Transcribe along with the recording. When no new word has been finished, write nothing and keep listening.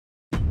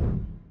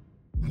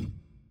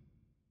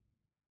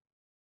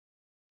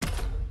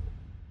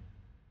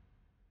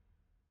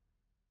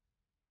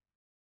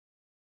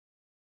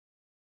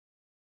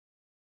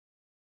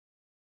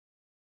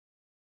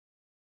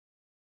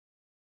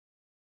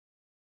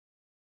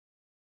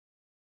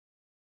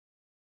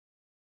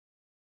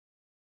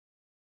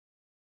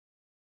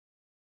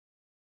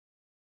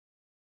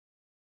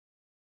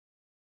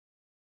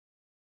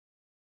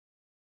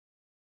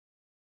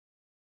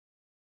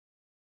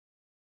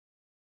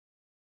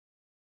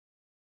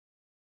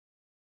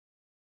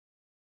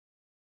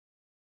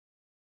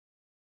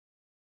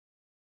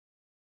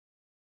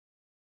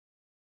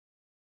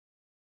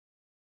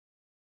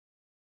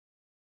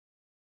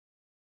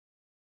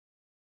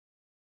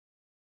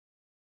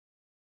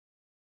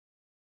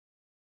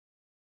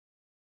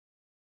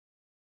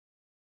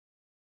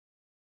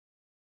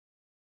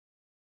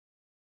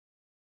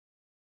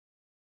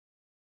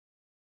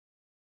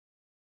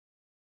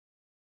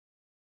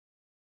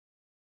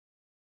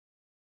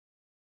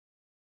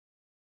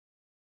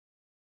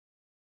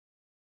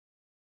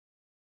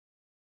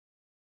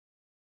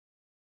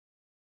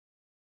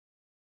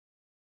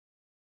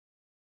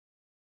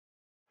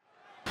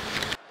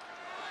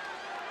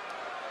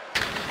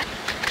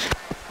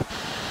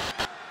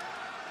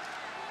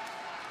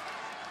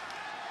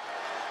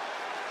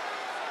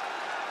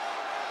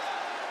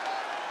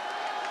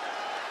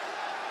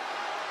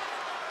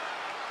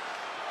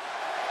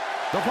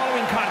The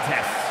following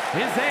contest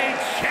is a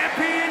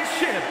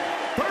championship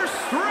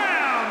first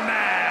round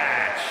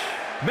match.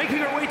 Making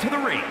her way to the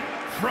ring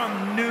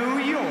from New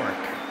York,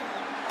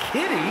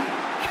 Kitty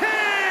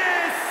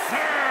Kisser.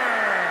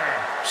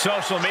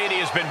 Social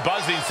media has been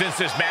buzzing since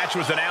this match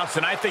was announced,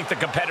 and I think the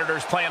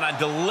competitors plan on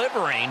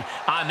delivering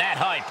on that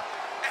hype.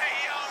 Hey,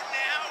 yo,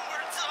 now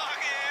we're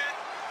talking.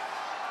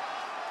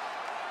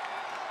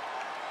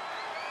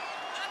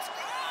 Let's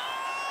go.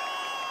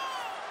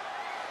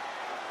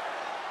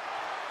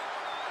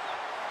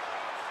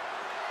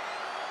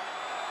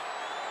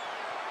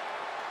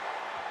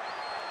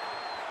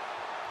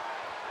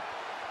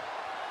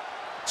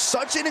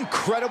 Such an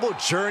incredible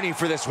journey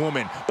for this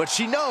woman, but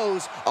she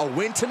knows a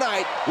win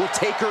tonight will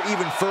take her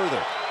even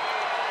further.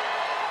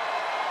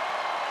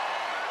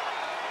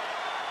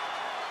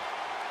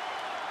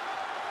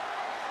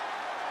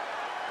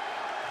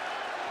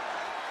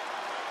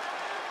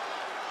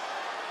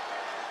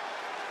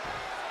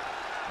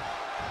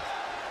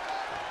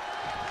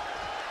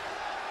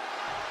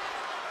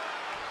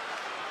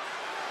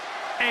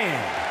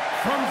 And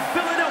from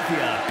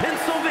Philadelphia,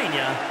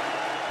 Pennsylvania,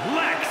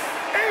 Lexi.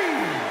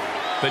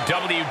 The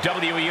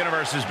WWE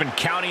Universe has been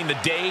counting the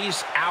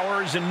days,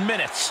 hours, and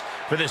minutes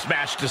for this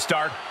match to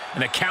start,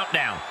 and the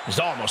countdown is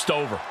almost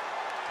over.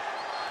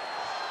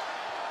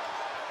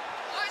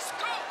 Let's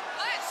go.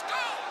 Let's go.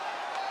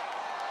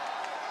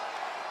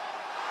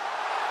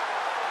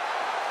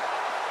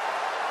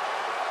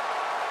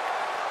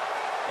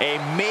 A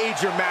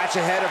major match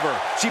ahead of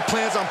her. She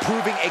plans on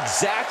proving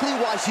exactly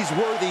why she's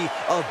worthy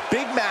of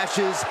big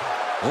matches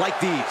like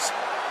these.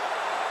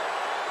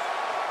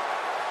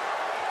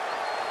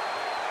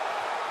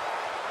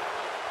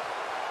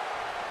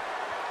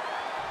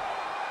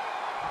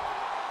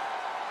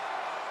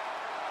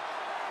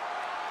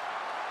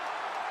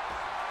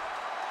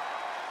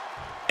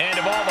 And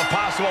of all the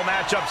possible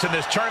matchups in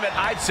this tournament,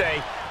 I'd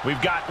say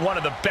we've got one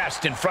of the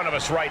best in front of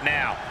us right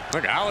now.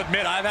 Look, I'll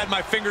admit I've had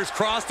my fingers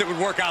crossed it would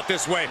work out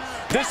this way.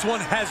 This one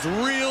has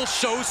real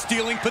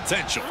show-stealing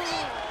potential.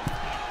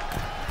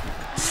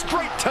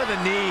 Straight to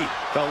the knee.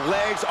 The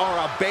legs are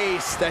a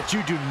base that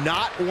you do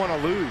not want to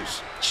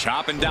lose.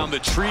 Chopping down the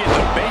tree at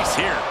the base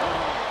here.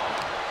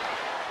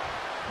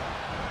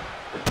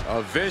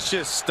 A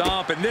vicious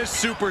stomp, and this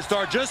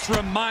superstar just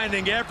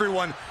reminding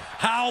everyone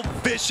how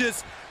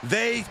vicious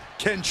they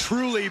can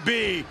truly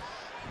be.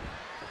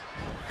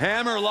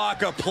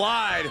 Hammerlock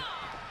applied.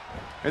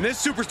 And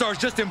this superstar is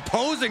just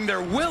imposing their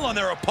will on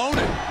their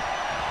opponent.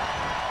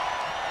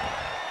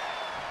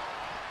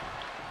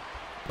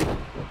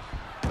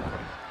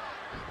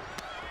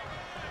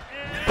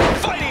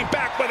 Fighting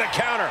back with a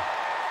counter.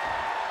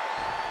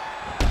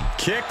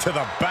 Kick to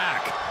the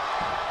back.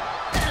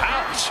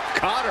 Ouch,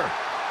 caught her.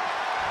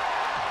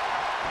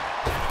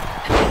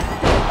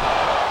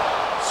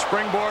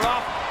 Springboard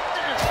off.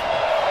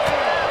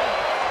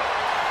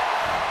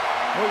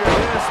 Look at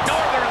this.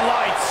 Northern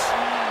Lights.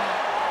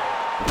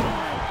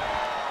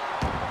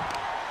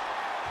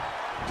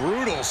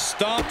 Brutal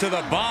stomp to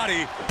the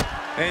body.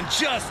 And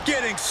just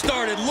getting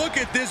started. Look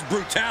at this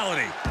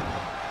brutality.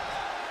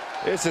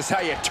 This is how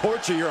you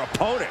torture your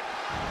opponent.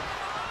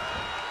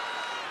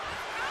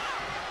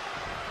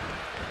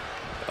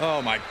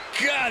 Oh my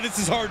God, this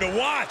is hard to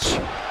watch.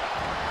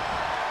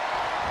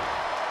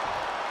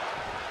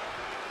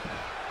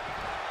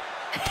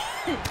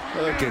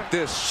 Look at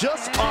this,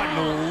 just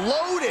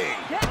unloading.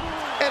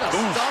 And a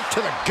stomp to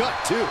the gut,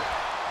 too.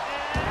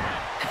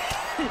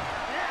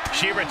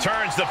 She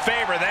returns the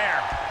favor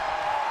there.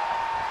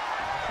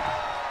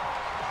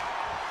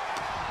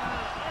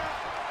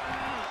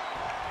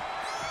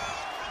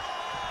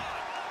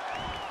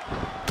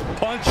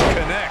 Punch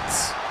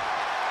connects.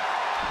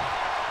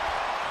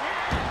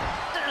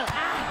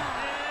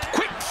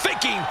 Quick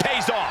thinking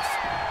pays off.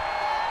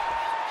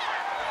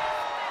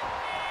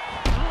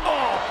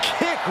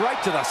 Kick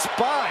right to the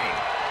spine.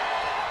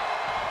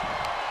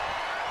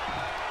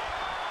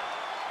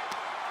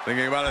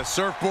 Thinking about a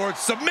surfboard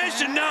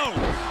submission, no!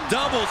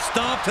 Double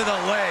stomp to the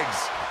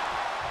legs.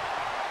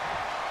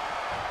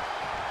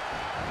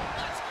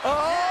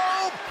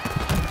 Oh!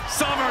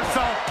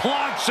 Somersault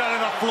plancha to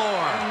the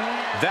floor.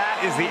 That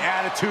is the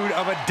attitude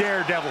of a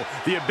daredevil.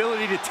 The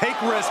ability to take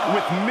risk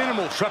with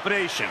minimal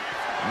trepidation.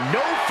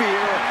 No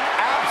fear,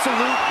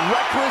 absolute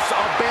reckless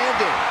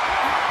abandon.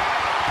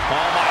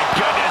 Oh my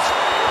goodness.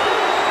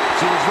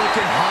 She was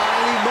looking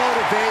highly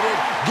motivated,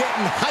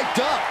 getting hyped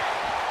up.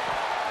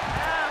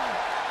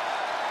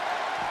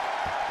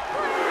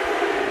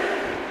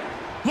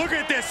 Look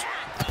at this.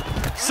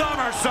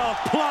 Somersault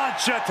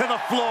plancha to the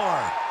floor.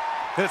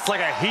 It's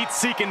like a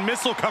heat-seeking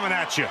missile coming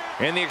at you.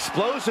 And the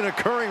explosion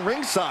occurring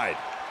ringside.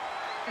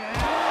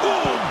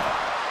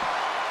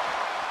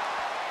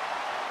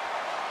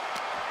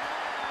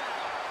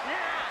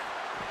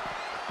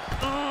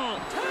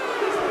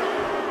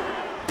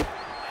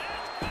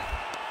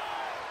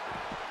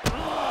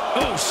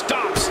 Oh,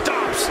 stop,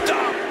 stop,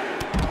 stop.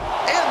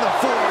 And the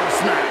forearm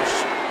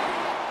smash.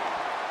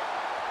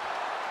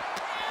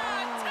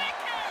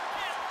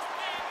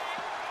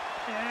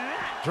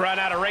 To run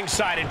out of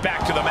ringside and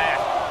back to the mat.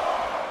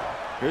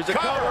 Here's a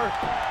cover.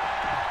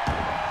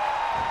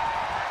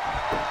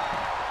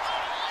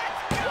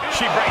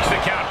 She breaks the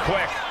count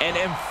quick. An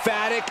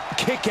emphatic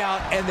kick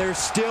out, and there's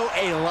still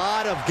a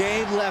lot of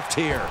game left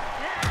here.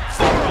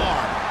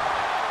 Forearm.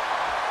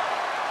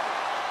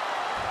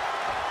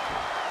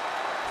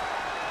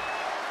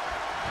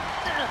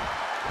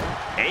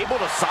 Able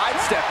to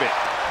sidestep it.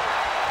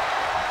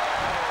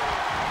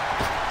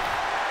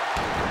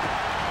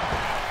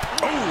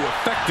 Oh,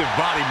 effective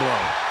body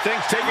blow.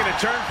 Things taking a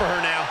turn for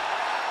her now.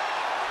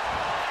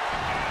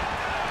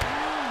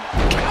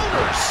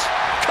 Counters.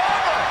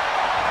 Cover.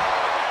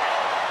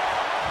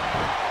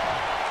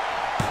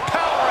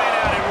 Powering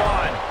out in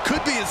one.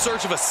 Could be in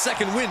search of a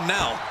second win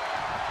now.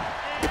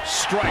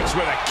 Strikes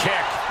with a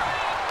kick.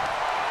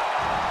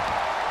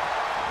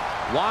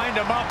 Wind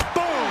him up.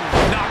 Boom.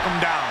 Knock him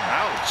down.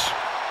 Ouch.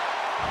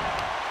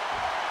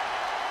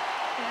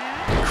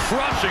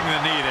 Crushing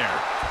the knee there.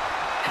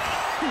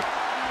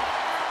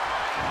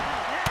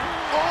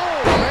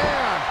 Oh,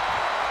 man.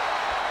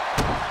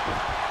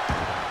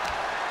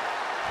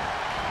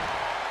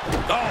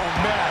 Oh,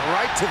 man.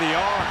 Right to the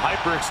arm.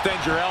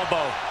 Hyperextend your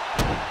elbow.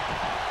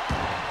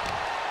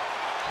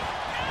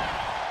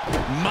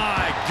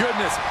 My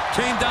goodness.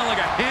 Came down like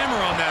a hammer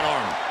on that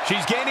arm.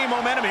 She's gaining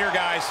momentum here,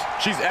 guys.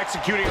 She's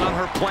executing on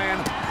her plan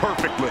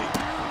perfectly.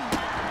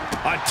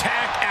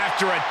 Attack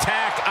after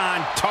attack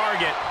on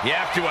target. You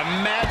have to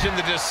imagine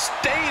the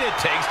disdain it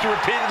takes to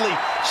repeatedly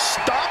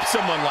stop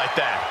someone like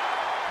that.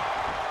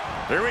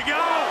 Here we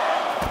go.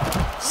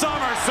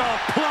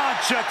 Somersault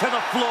plancha to the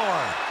floor.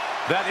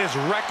 That is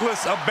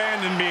reckless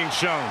abandon being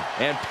shown.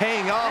 And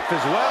paying off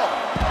as well.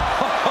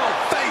 Oh,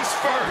 face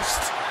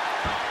first.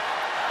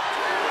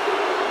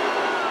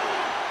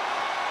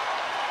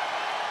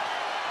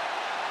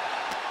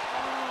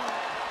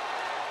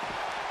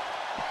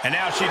 And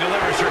now she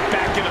delivers her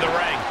back into the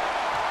ring.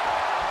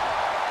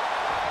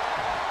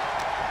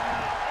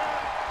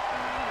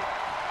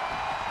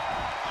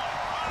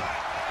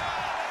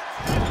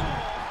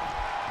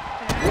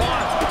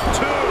 One,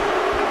 two,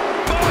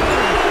 boom,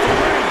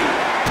 three.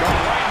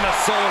 Right in the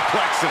solar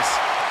plexus.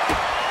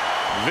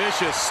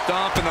 Vicious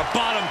stomp in the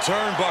bottom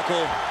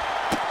turnbuckle.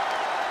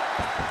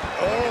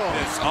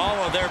 Oh. It's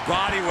all of their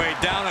body weight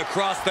down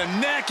across the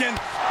neck and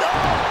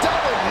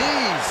Double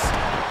knees.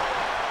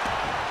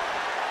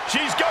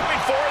 She's going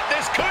for it.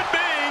 This could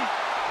be.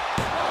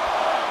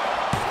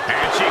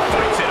 And she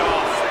fights it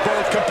off.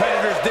 Both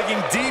competitors digging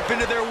deep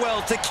into their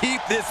well to keep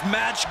this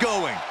match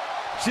going.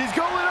 She's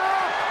going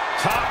up.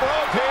 Top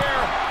rope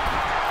here.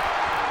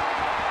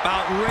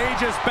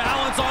 outrageous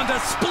balance on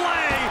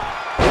display.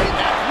 Great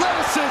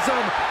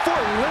athleticism for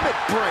a limit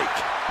break.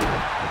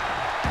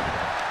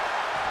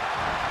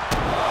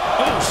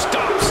 Oh,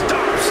 stop.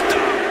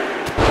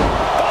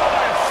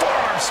 Oh, and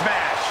forearm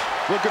smash.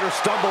 Look at her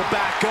stumble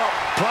back up,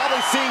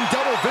 probably seeing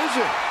double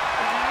vision.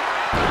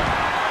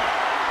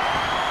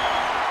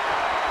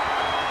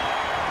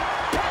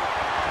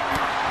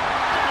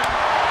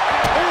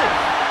 Oh,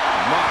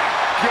 my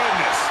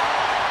goodness.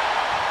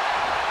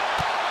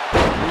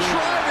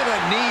 Driving a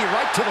knee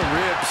right to the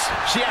ribs.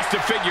 She has to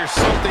figure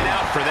something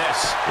out for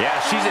this. Yeah,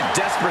 she's in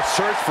desperate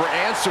search for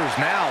answers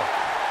now.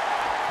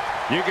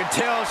 You can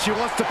tell she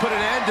wants to put an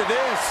end to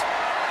this.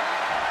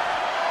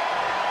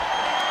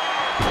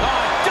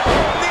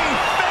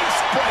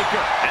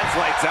 Breaker. That's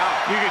lights out.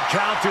 You can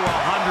count to 100.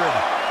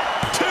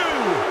 2.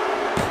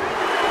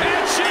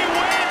 And she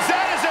wins